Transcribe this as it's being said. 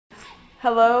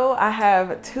Hello, I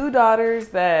have two daughters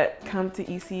that come to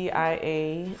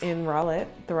ECIA in Rowlett,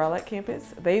 the Rowlett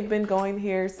campus. They've been going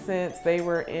here since they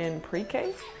were in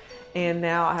pre-K, and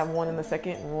now I have one in the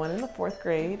second and one in the fourth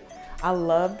grade. I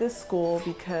love this school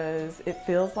because it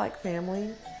feels like family,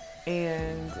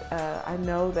 and I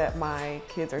know that my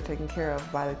kids are taken care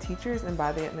of by the teachers and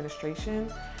by the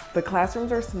administration. The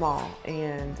classrooms are small,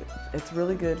 and it's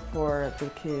really good for the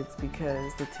kids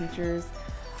because the teachers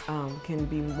can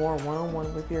be more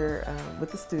one-on-one with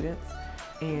with the students,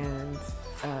 and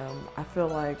I feel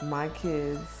like my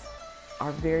kids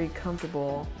are very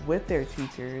comfortable with their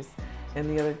teachers and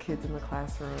the other kids in the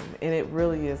classroom, and it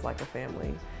really is like a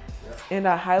family. And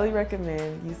I highly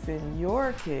recommend you send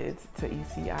your kids to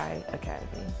ECI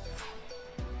Academy.